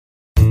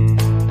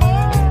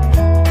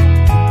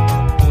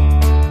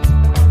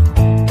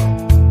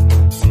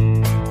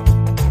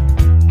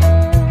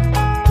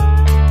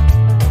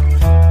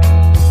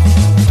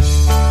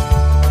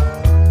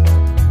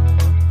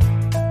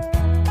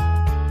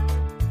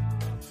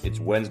It's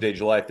Wednesday,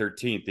 July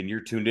 13th, and you're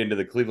tuned into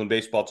the Cleveland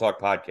Baseball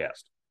Talk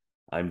podcast.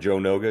 I'm Joe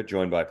Noga,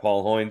 joined by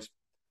Paul Hoynes.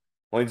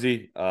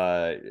 Hoynesy,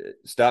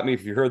 stop me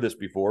if you heard this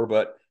before,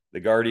 but the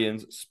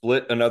Guardians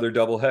split another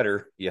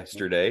doubleheader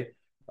yesterday.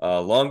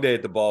 Long day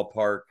at the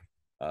ballpark.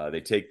 They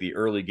take the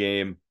early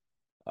game,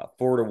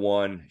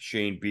 4-1.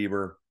 Shane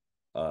Bieber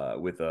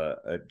with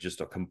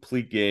just a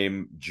complete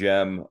game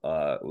gem.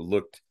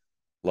 Looked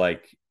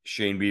like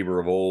Shane Bieber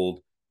of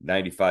old.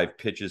 95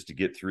 pitches to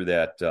get through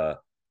that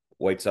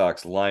White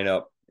Sox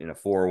lineup in a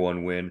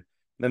 4-1 win. And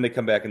then they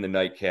come back in the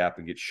nightcap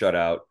and get shut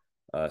out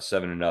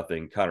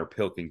 7-0. Konnor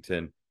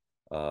Pilkington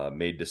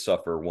made to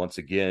suffer once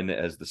again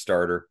as the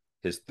starter.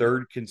 His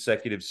third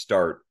consecutive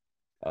start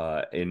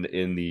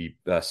in the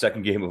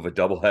second game of a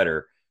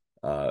doubleheader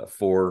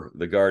for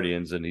the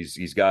Guardians, and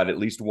he's got at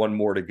least one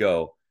more to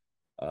go.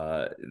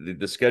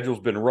 The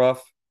schedule's been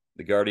rough.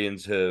 The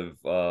Guardians have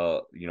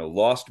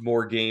lost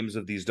more games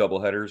of these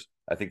doubleheaders.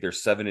 I think they're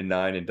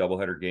 7-9 in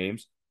doubleheader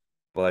games,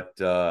 but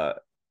there's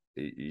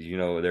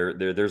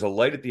a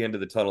light at the end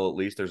of the tunnel. At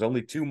least there's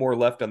only two more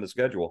left on the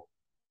schedule.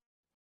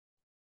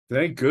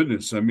 Thank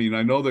goodness. I mean,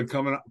 I know they're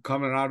coming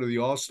out of the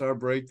All-Star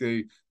break.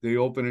 They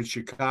open in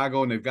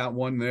Chicago and they've got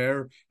one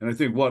there, and I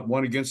think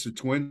one against the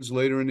Twins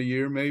later in the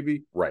year,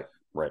 maybe. Right,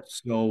 right.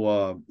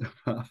 So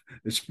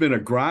it's been a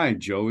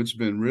grind, Joe. It's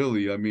been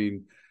really. I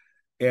mean,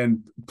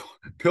 and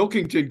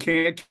Pilkington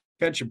can't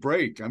catch a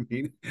break. I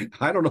mean,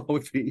 I don't know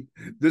if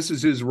this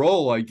is his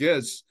role, I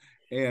guess.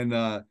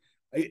 And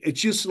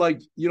it's just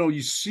like,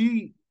 you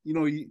see,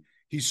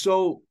 he's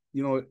so,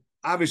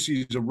 obviously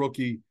he's a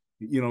rookie.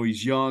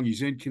 He's young,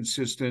 he's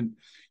inconsistent.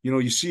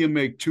 You see him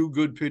make two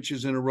good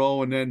pitches in a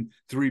row and then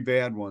three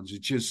bad ones.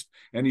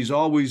 And he's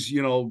always,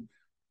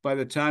 by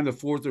the time the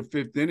fourth or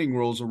fifth inning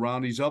rolls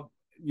around, he's up,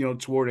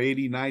 toward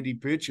 80, 90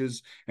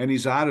 pitches and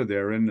he's out of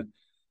there. And,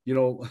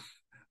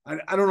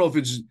 I don't know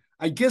if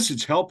I guess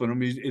it's helping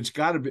him. It's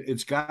got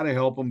to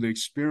help him, the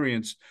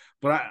experience.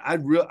 But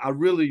I'm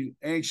really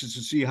anxious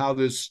to see how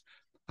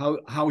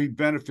he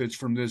benefits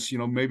from this.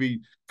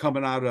 Maybe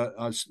coming out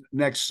of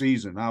next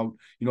season, how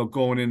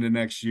going into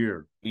next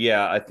year.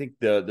 Yeah, I think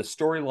the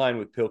storyline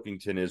with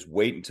Pilkington is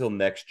wait until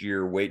next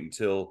year, wait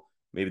until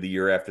maybe the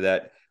year after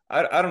that.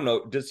 I don't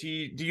know. Do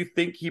you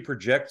think he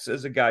projects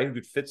as a guy who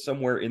could fit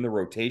somewhere in the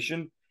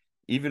rotation,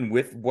 even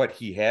with what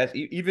he has,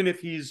 even if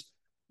he's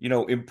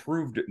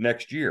improved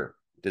next year?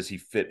 Does he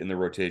fit in the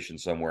rotation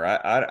somewhere?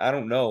 I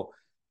don't know.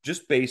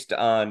 Just based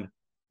on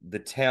the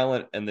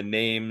talent and the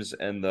names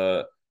and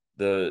the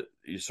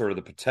sort of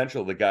the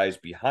potential of the guys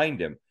behind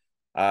him,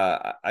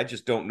 I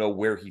just don't know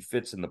where he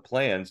fits in the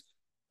plans.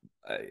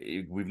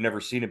 We've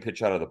never seen him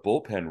pitch out of the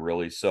bullpen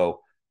really,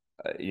 so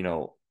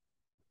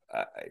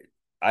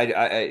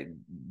I,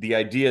 the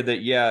idea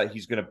that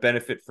he's going to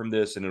benefit from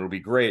this and it'll be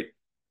great,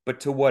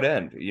 but to what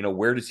end?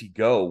 Where does he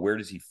go? Where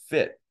does he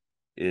fit?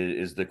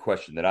 Is the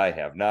question that I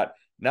have. Not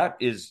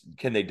is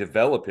can they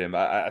develop him?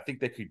 I think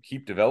they could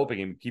keep developing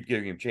him, keep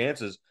giving him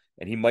chances,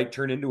 and he might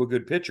turn into a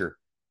good pitcher.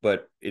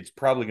 But it's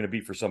probably going to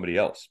be for somebody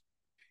else.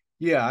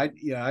 I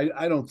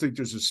don't think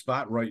there's a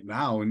spot right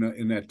now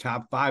in that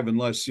top five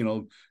unless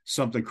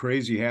something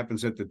crazy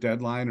happens at the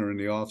deadline or in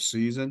the off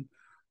season,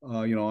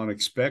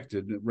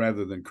 unexpected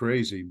rather than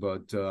crazy.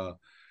 But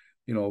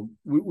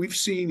we've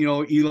seen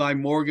Eli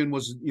Morgan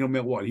was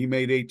what he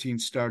made 18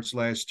 starts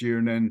last year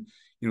and then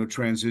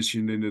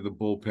transitioned into the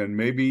bullpen.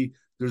 Maybe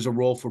there's a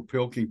role for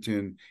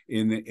Pilkington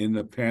in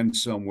the pen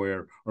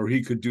somewhere, or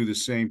he could do the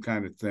same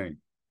kind of thing.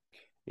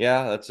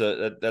 Yeah, that's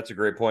a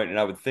great point, and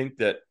I would think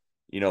that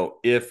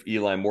if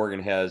Eli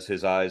Morgan has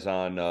his eyes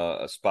on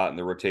a spot in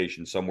the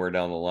rotation somewhere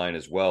down the line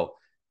as well,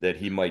 that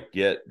he might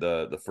get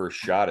the first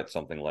shot at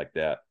something like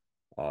that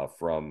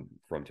from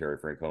Terry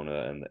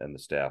Francona and the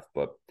staff.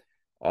 But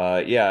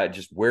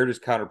just where does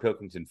Konnor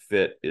Pilkington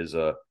fit is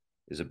a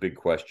big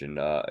question.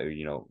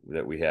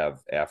 That we have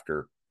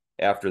after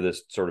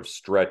this sort of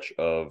stretch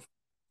of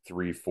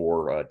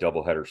 3-4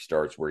 doubleheader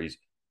starts where he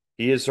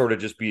is sort of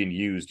just being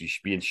used. He's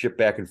being shipped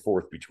back and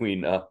forth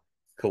between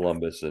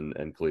Columbus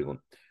and Cleveland.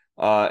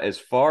 As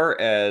far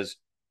as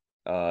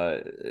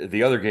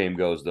the other game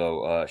goes,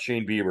 though,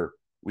 Shane Bieber,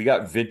 we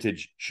got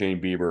vintage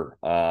Shane Bieber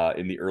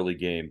in the early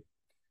game.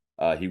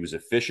 He was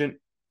efficient.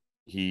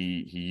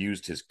 He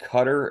used his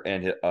cutter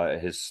and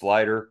his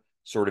slider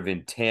sort of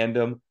in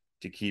tandem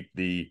to keep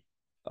the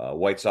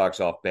White Sox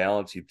off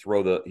balance. He'd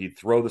throw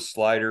the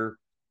slider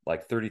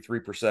like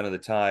 33% of the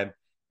time,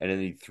 and then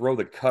he'd throw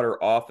the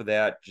cutter off of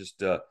that just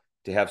to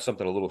have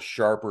something a little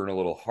sharper and a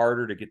little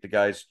harder to get the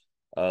guys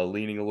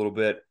leaning a little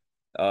bit.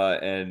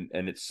 And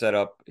it set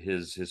up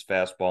his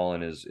fastball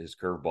and his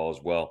curveball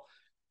as well.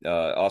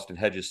 Austin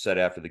Hedges said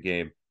after the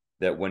game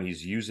that when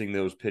he's using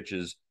those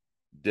pitches,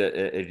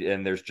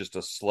 and there's just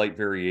a slight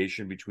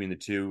variation between the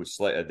two,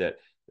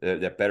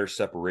 that better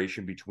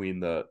separation between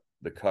the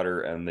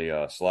cutter and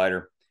the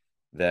slider,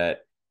 that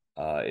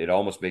it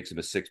almost makes him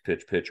a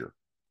 6-pitch pitcher.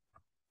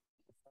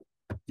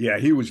 Yeah,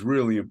 he was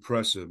really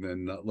impressive,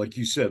 and like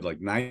you said,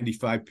 like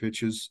 95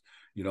 pitches,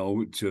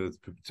 to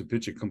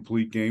pitch a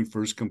complete game,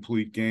 first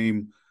complete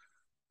game.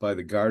 by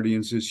the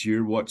Guardians this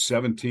year. What,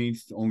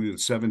 17th? Only the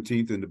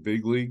 17th in the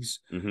big leagues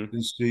Mm-hmm.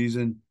 this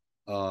season.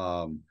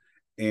 Um,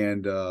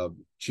 and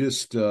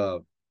just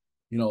you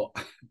know,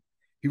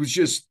 he was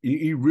just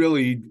he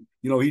really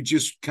he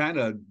just kind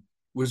of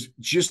was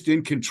just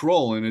in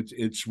control, and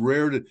it's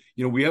rare to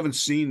we haven't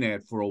seen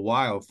that for a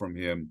while from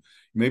him.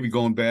 Maybe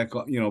going back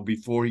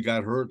before he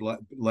got hurt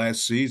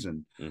last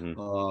season.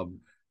 Mm-hmm.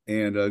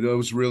 And that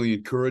was really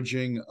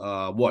encouraging.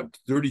 What,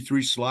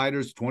 33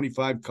 sliders,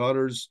 25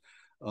 cutters,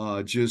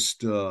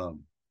 just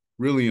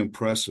really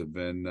impressive.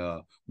 And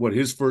what,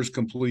 his first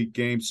complete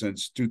game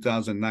since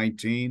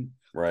 2019.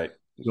 Right.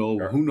 So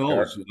Gar- who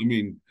knows? Gar- I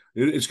mean,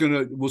 it's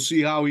gonna. We'll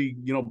see how he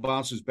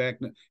bounces back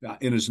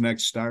in his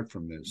next start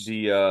from this.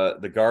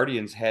 the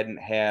Guardians hadn't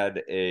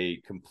had a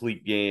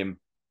complete game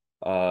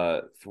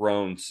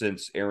thrown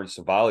since Aaron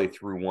Savali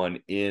threw one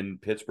in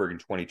Pittsburgh in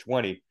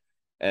 2020,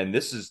 and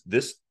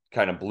this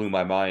kind of blew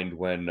my mind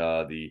when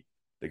the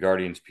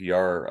Guardians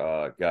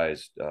PR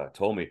guys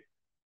told me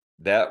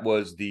that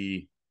was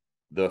the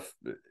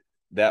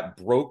that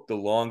broke the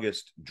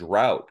longest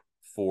drought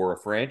for a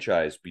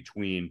franchise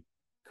between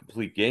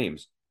complete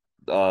games.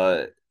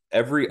 Uh,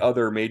 every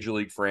other major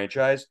league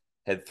franchise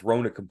had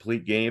thrown a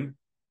complete game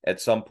at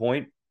some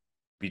point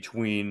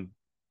between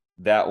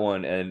that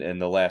one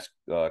and the last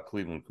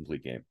Cleveland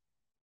complete game.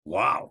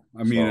 Wow.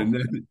 I mean, So and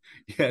then,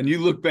 yeah, and you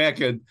look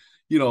back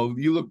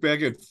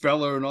at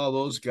Feller and all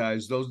those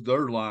guys, those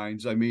their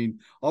lines. I mean,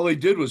 all they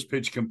did was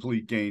pitch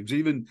complete games.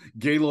 Even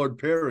Gaylord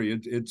Perry.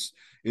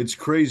 It's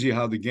crazy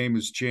how the game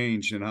has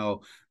changed and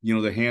how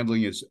the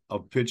handling is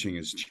of pitching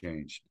has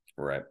changed.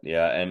 right,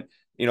 yeah, and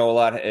a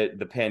lot of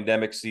the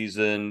pandemic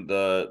season,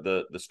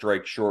 the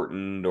strike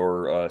shortened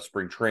or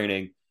spring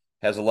training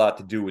has a lot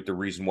to do with the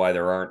reason why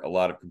there aren't a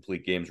lot of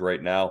complete games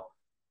right now.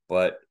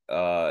 But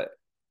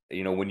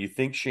when you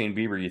think Shane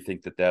Bieber, you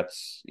think that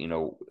that's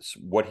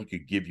what he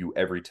could give you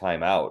every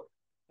time out,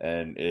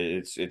 and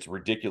it's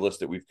ridiculous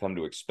that we've come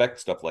to expect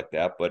stuff like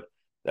that, but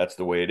that's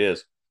the way it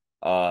is.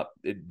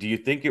 Do you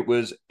think it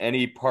was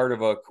any part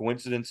of a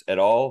coincidence at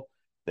all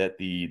that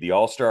the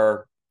All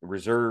Star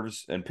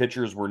reserves and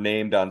pitchers were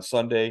named on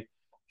Sunday?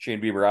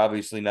 Shane Bieber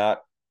obviously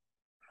not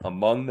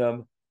among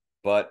them,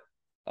 but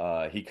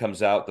he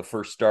comes out the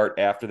first start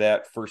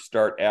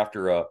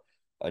after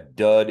a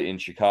dud in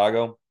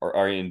Chicago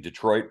or in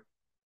Detroit,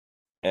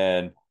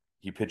 and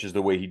he pitches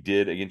the way he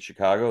did against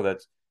Chicago.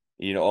 That's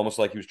almost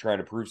like he was trying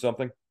to prove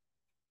something.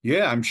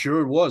 Yeah, I'm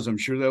sure it was. I'm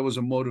sure that was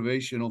a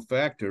motivational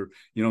factor.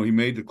 He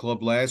made the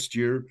club last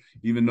year,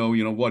 even though,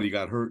 he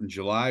got hurt in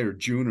July or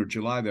June or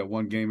July, that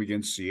one game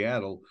against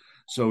Seattle.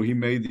 So he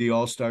made the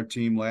All-Star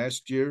team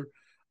last year.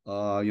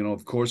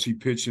 Of course, he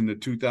pitched in the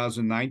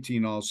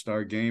 2019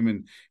 All-Star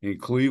game in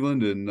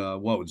Cleveland and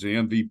what was the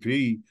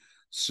MVP.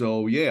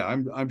 So yeah,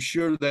 I'm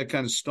sure that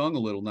kind of stung a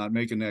little not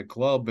making that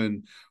club.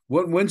 And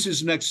when's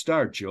his next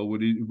start, Joe?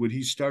 Would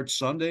he start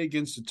Sunday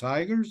against the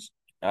Tigers?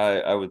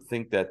 I would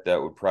think that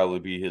that would probably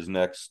be his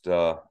next.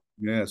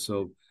 Yeah,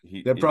 so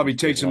that If he probably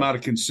stays takes him on. out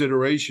of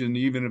consideration,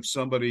 even if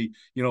somebody,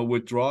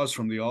 withdraws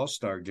from the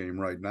All-Star game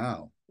right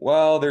now.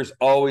 Well, there's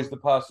always the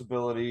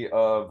possibility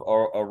of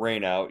a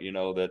rain out.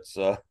 That's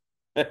Yeah.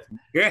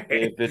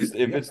 if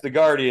Yeah. it's the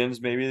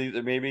Guardians, maybe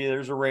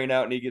there's a rain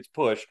out and he gets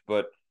pushed.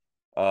 But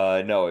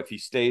no, if he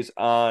stays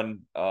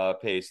on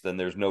pace, then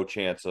there's no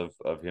chance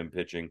of him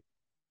pitching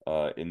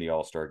in the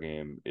All Star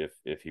game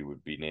if he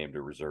would be named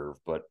a reserve.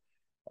 But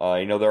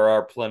there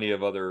are plenty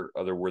of other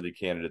worthy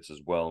candidates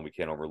as well, and we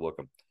can't overlook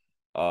them.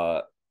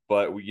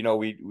 But we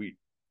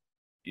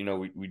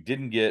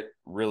didn't get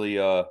really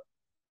uh,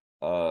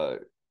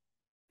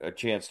 a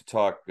chance to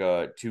talk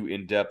too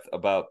in depth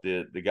about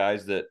the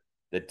guys that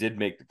did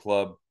make the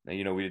club.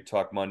 We did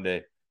talk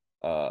Monday.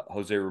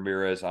 Jose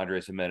Ramirez,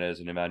 Andres Jimenez,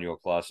 and Emmanuel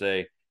Clase.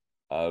 It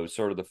was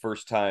sort of the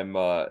first time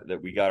that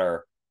we got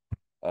our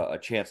a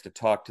chance to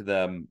talk to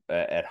them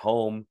at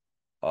home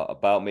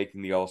about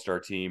making the All Star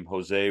team.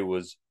 Jose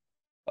was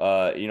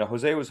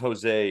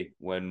Jose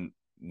when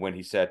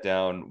he sat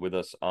down with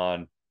us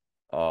on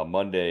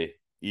Monday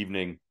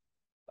evening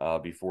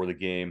before the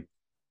game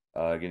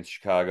against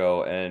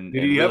Chicago, Did and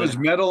he have really his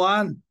medal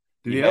on?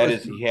 Did he have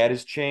his? he had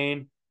his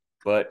chain,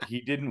 but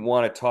he didn't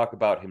want to talk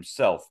about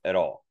himself at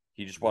all.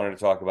 He just wanted to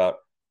talk about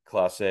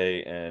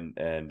Clase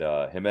and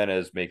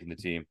Jimenez making the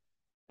team,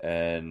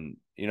 and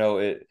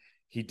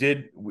we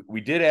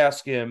did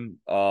ask him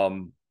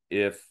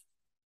if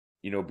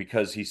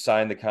because he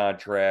signed the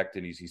contract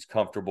and he's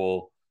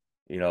comfortable,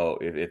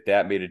 if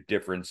that made a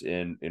difference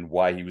in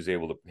why he was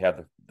able to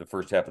have the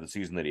first half of the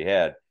season that he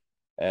had.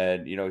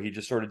 And, he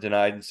just sort of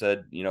denied and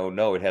said,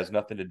 no, it has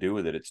nothing to do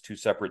with it. It's two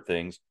separate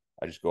things.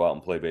 I just go out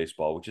and play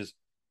baseball, which is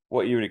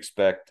what you would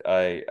expect.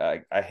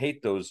 I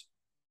hate those,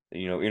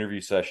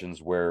 interview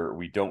sessions where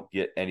we don't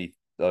get any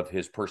of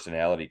his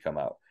personality come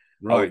out.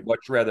 Right.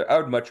 I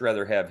would much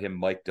rather have him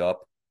mic'd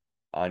up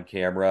on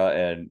camera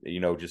and,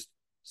 just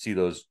see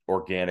those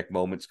organic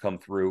moments come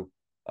through,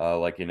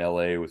 like in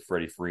LA with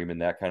Freddie Freeman,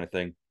 that kind of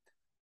thing.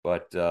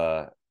 But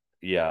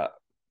yeah,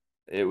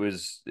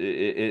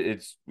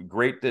 it's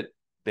great that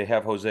they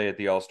have Jose at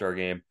the All-Star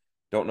game.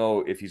 Don't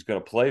know if he's going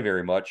to play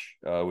very much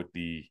with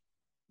the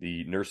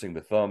nursing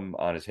the thumb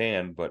on his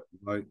hand, but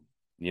Right.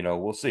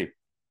 we'll see.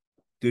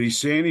 Did he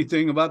say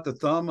anything about the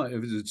thumb?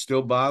 Is it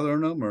still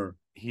bothering him, or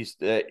He's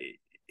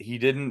he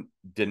didn't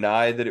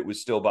deny that it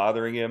was still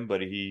bothering him,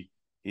 but he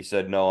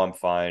said no, I'm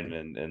fine,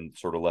 and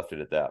sort of left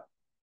it at that.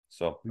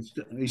 So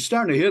he's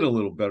starting to hit a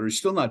little better? He's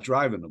still not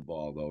driving the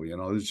ball, though.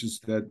 It's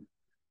just that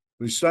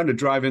he's starting to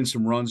drive in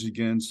some runs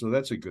again, so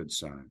that's a good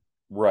sign.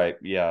 right,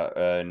 yeah,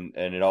 and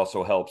it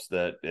also helps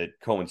that it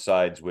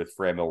coincides with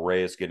Framil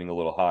Reyes getting a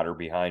little hotter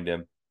behind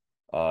him.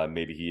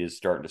 Maybe he is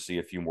starting to see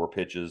a few more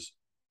pitches.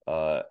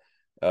 Uh,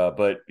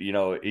 but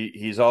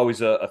he's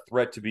always a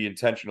threat to be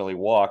intentionally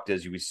walked,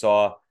 as we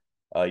saw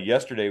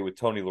yesterday with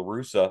Tony La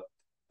Russa.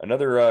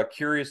 Another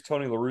curious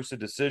Tony La Russa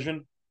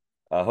decision.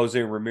 Jose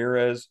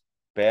Ramirez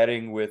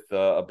batting with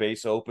a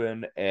base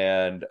open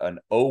and an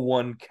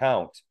 0-1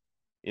 count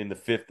in the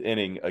fifth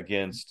inning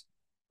against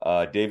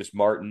Davis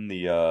Martin,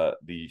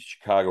 the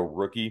Chicago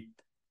rookie.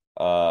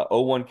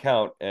 0-1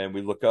 count, and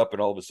we look up,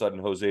 and all of a sudden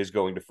Jose's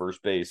going to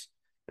first base.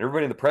 And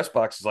everybody in the press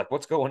box is like,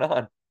 "What's going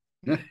on?"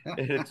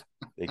 And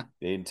they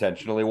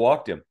intentionally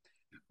walked him.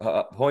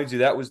 Poinsy,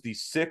 that was the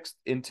sixth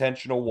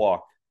intentional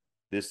walk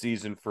this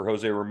season for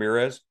Jose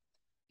Ramirez.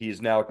 He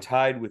is now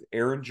tied with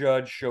Aaron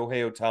Judge,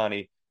 Shohei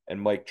Ohtani,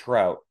 and Mike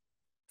Trout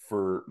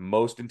for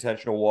most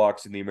intentional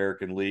walks in the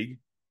American League.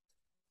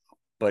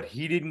 But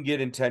he didn't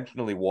get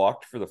intentionally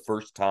walked for the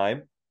first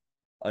time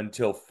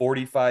until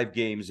 45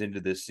 games into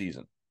this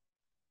season.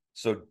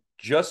 So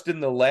just in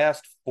the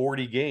last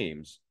 40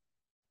 games,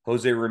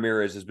 Jose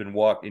Ramirez has been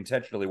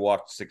intentionally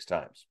walked 6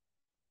 times.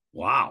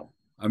 Wow.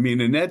 I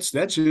mean, and that's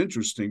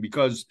interesting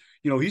because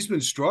he's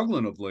been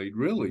struggling of late.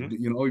 Really,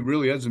 Mm-hmm. he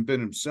really hasn't been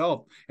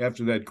himself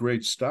after that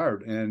great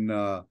start, and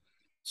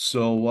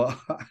so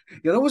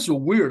that was a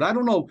weird. I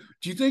don't know.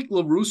 Do you think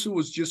La Russa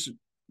was just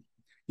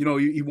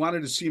he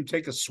wanted to see him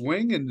take a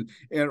swing,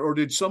 or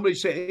did somebody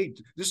say, hey,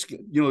 this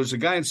there's a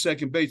guy in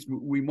second base,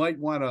 we might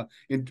want to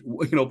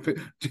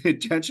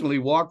intentionally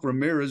walk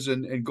Ramirez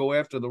and go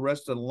after the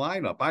rest of the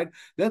lineup?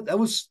 That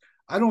was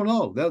I don't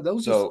know, that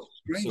was a So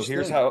strange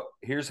here's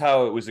thing.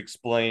 how it was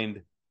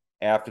explained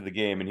after the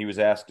game, and he was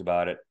asked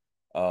about it.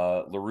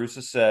 La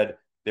Russa said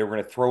they were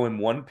going to throw him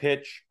one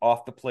pitch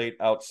off the plate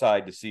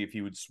outside to see if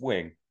he would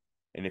swing,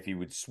 and if he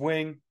would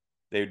swing,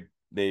 they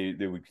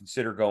would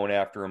consider going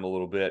after him a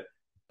little bit.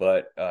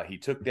 But he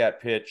took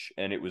that pitch,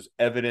 and it was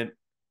evident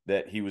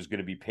that he was going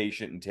to be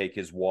patient and take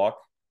his walk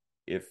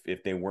if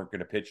they weren't going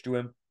to pitch to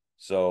him.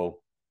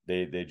 So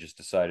they just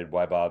decided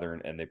why bother,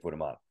 and they put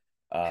him on.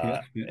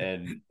 Yeah,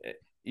 And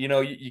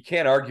you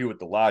can't argue with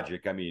the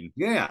logic. I mean,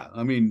 yeah.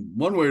 I mean,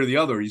 one way or the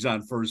other, he's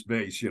on first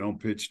base. You don't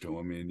pitch to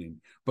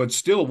him, but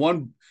still,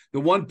 the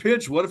one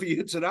pitch. What if he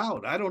hits it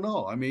out? I don't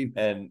know. I mean,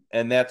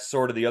 and that's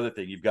sort of the other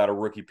thing. You've got a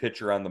rookie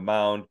pitcher on the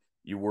mound.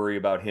 You worry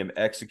about him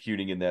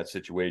executing in that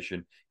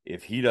situation.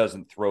 If he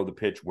doesn't throw the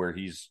pitch where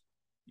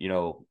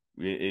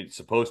it's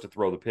supposed to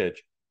throw the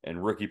pitch,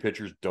 and rookie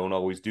pitchers don't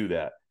always do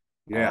that.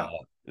 Uh, yeah,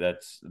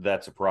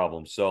 that's a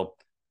problem. So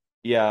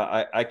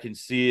yeah, I can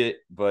see it,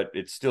 but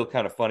it's still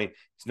kind of funny.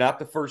 It's not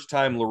the first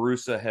time La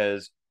Russa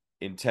has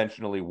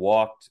intentionally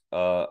walked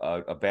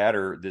a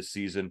batter this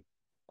season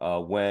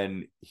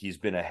when he's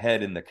been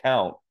ahead in the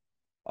count.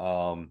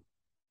 Um,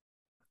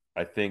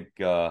 I think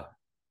he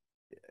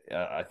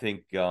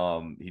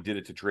did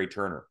it to Trey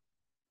Turner.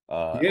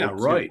 yeah, 0-2,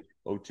 right.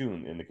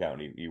 0-2 in the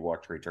count. He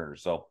walked Trey Turner.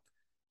 So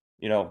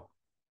you know,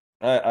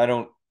 I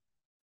don't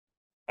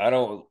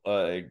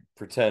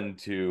pretend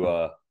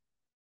to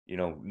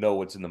know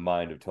what's in the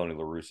mind of Tony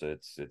La Russa.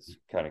 It's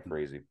kind of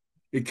crazy.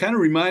 It kind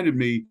of reminded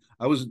me.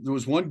 There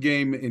was one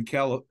game in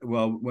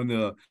well, when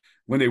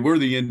they were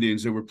the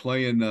Indians, they were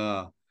playing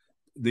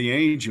the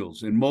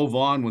Angels, and Mo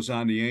Vaughn was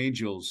on the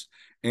Angels,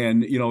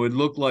 and it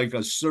looked like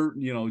a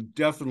certain,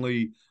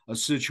 definitely a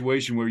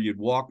situation where you'd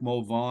walk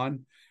Mo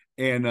Vaughn,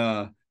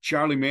 and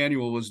Charlie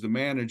Manuel was the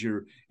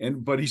manager,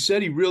 but he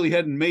said he really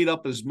hadn't made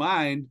up his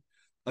mind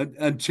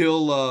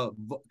until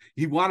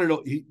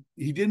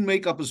he didn't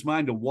make up his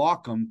mind to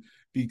walk him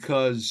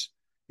because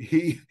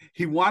he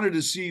wanted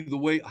to see the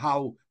way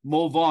how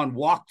Mo Vaughn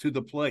walked to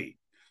the plate.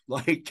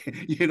 Like,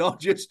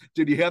 just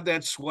did he have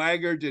that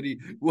swagger? Did he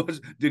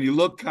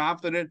look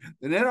confident?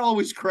 And that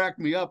always cracked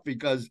me up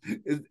because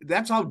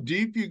that's how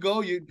deep you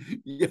go.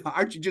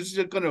 Aren't you just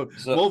gonna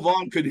So Mo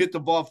Vaughn could hit the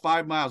ball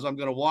 5 miles. I'm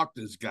gonna walk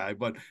this guy.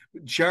 But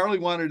Charlie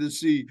wanted to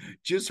see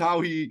just how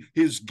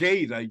his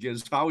gait, I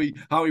guess, how he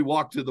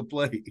walked to the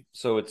plate.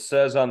 so it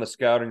says on the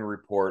scouting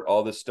report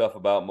all this stuff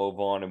about Mo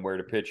Vaughn and where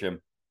to pitch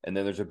him, and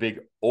then there's a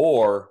big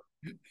or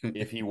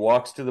if he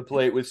walks to the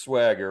plate with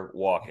swagger,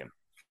 walk him.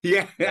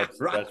 Yeah, That's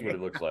what right.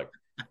 it looks like.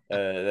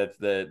 That's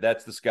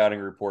the scouting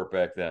report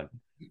back then.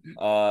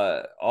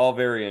 All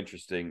very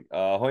interesting.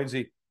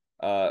 Hoinsey,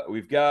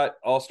 we've got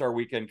All Star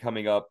Weekend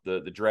coming up.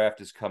 The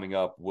draft is coming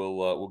up.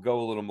 We'll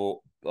go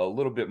a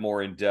little bit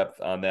more in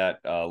depth on that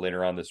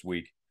later on this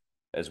week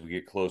as we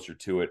get closer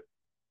to it.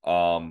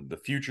 The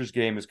futures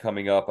game is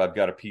coming up. I've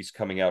got a piece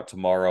coming out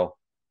tomorrow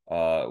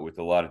with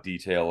a lot of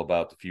detail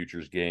about the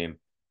futures game.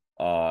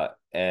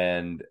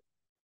 And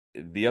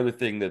the other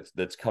thing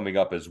that's coming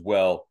up as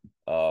well,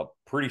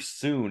 pretty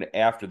soon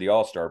after the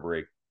All-Star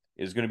break,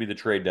 is going to be the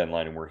trade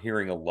deadline, and we're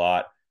hearing a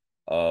lot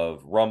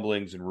of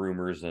rumblings and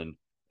rumors and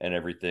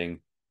everything.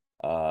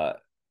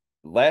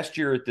 Last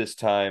year at this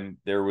time,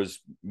 there was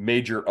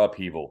major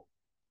upheaval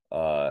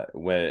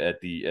when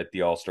at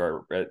the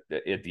All-Star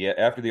at the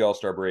after the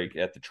All-Star break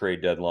at the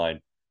trade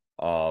deadline.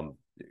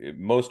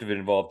 Most of it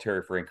involved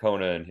Terry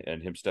Francona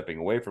and him stepping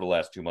away for the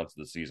last 2 months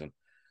of the season.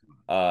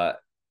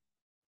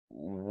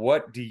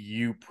 What do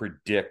you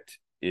predict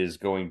is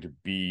going to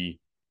be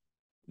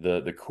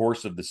the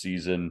course of the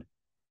season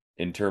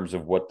in terms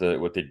of what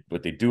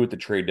they do at the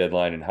trade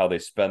deadline and how they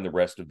spend the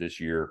rest of this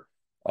year?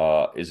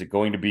 Is it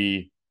going to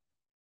be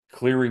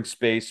clearing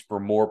space for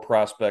more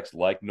prospects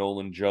like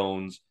Nolan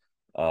Jones,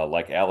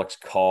 like Alex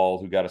Call,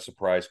 who got a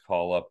surprise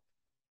call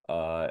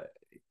up?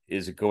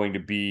 Is it going to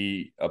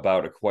be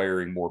about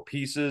acquiring more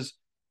pieces?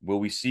 Will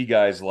we see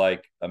guys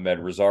like Ahmed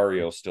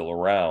Rosario still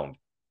around?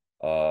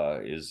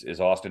 Is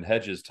Austin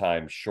Hedges'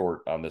 time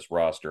short on this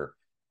roster?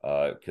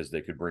 Because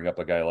they could bring up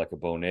a guy like a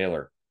Bo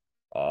Naylor.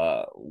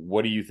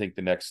 What do you think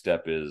the next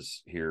step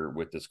is here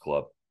with this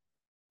club?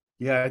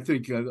 Yeah, I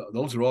think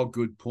those are all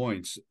good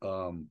points.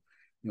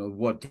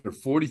 What they're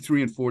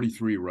 43 and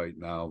 43 right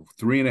now,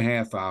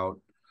 3.5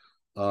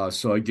 out.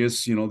 So I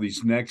guess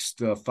these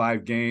next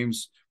 5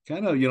 games,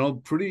 kind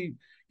of pretty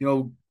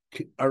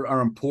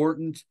are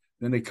important.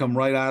 Then they come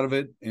right out of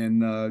it,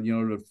 and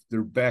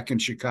they're back in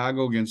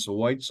Chicago against the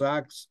White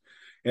Sox.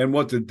 And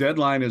what the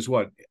deadline is?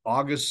 What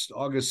August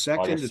 2nd?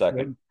 August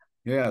 2nd.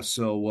 Yeah.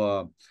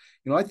 So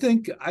I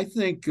think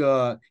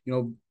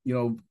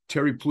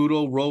Terry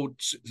Pluto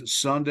wrote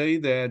Sunday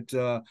that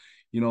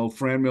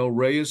Franmil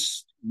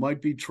Reyes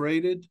might be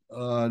traded.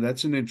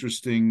 That's an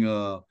interesting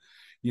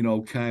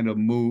kind of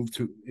move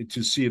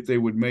to see if they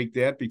would make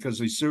that, because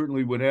they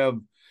certainly would have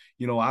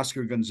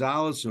Oscar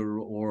Gonzalez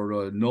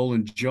or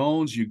Nolan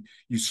Jones. You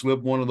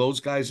slip one of those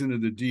guys into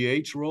the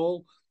DH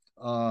role.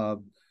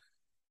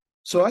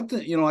 So I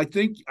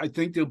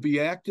think they'll be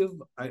active.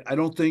 I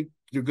don't think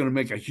they're going to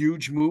make a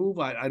huge move.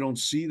 I don't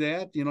see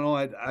that.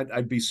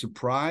 I'd be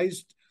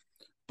surprised,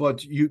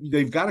 but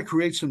they've got to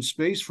create some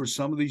space for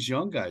some of these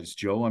young guys,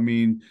 Joe. I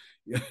mean,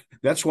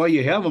 that's why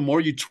you have them, or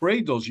you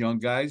trade those young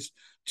guys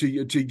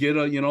to get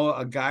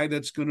a guy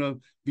that's going to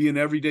be an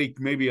everyday,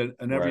 maybe an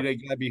Right. everyday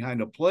guy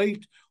behind a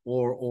plate,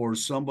 or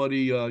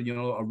somebody a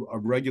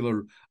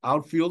regular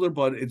outfielder.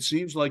 But it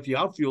seems like the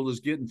outfield is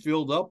getting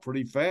filled up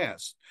pretty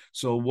fast.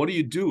 So what do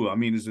you do? I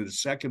mean, is it a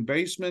second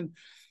baseman?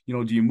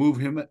 Do you move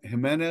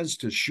Jimenez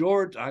to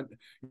short,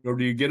 or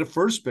do you get a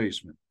first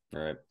baseman?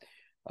 All right.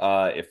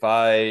 If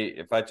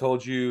I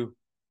told you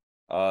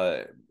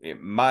my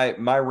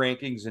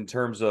rankings in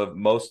terms of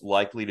most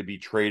likely to be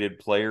traded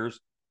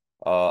players,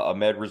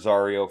 Ahmed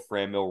Rosario,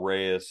 Franmil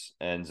Reyes,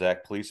 and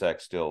Zach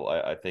Plesac. Still,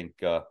 I think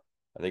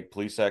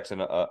Plesac's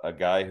a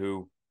guy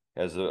who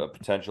has a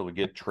potential to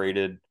get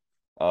traded,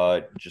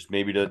 just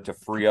maybe to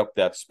free up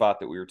that spot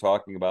that we were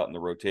talking about in the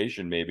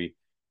rotation, maybe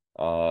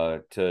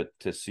to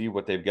see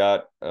what they've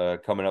got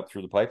coming up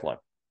through the pipeline.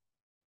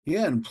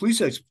 Yeah, and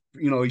Plesac's,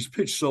 he's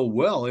pitched so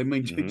well. I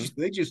mean,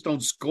 Mm-hmm. they just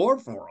don't score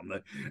for him.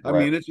 I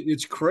Right. mean,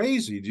 it's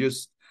crazy.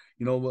 Just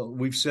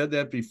we've said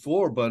that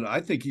before, but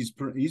I think he's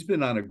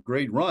been on a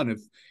great run.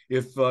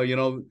 If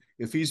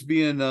he's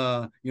being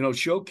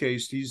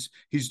showcased,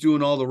 he's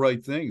doing all the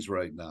right things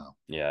right now.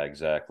 Yeah,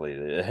 exactly.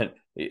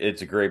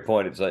 It's a great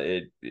point.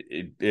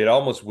 It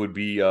almost would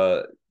be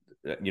a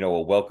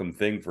welcome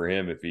thing for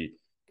him if he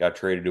got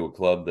traded to a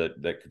club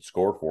that could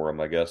score for him,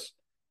 I guess.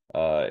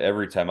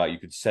 Every time out, you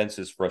could sense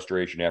his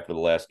frustration after the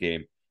last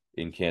game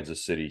in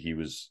Kansas City.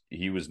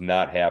 He was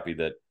not happy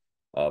that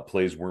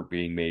plays weren't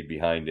being made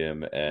behind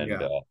him, and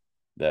Yeah.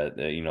 that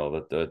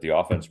the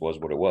offense was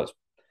what it was.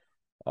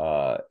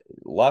 Uh,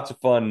 Lots of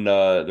fun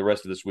the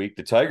rest of this week.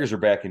 The Tigers are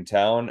back in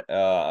town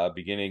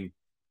beginning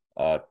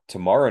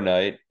tomorrow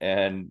night,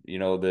 and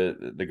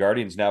the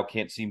Guardians now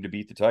can't seem to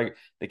beat the Tigers.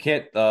 They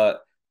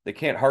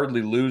can't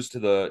hardly lose to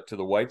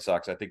the White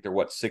Sox. I think they're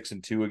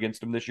 6-2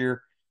 against them this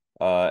year,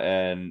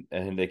 and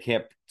they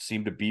can't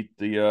seem to beat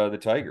the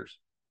Tigers.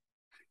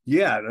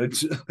 Yeah,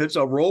 it's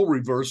a role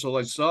reversal.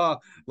 I saw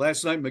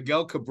last night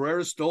Miguel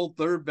Cabrera stole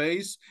third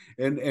base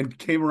and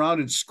came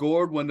around and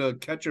scored when the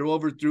catcher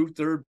overthrew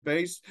third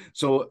base.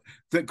 So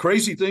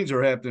crazy things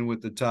are happening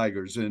with the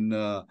Tigers, and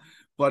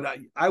but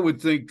I would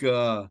think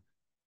the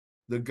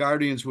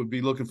Guardians would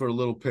be looking for a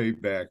little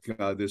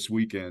payback this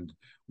weekend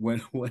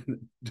when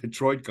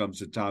Detroit comes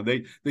to town.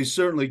 They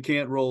certainly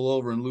can't roll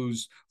over and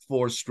lose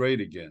 4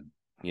 straight again.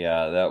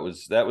 Yeah, that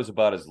was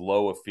about as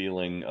low a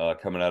feeling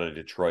coming out of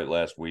Detroit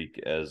last week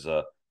as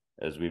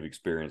we've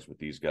experienced with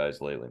these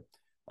guys lately.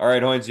 All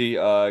right, Hoinsey,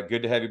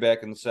 good to have you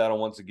back in the saddle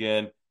once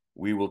again.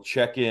 We will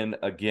check in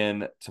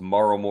again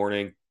tomorrow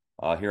morning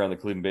here on the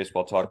Cleveland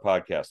Baseball Talk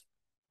podcast.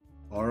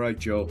 All right,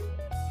 Joe.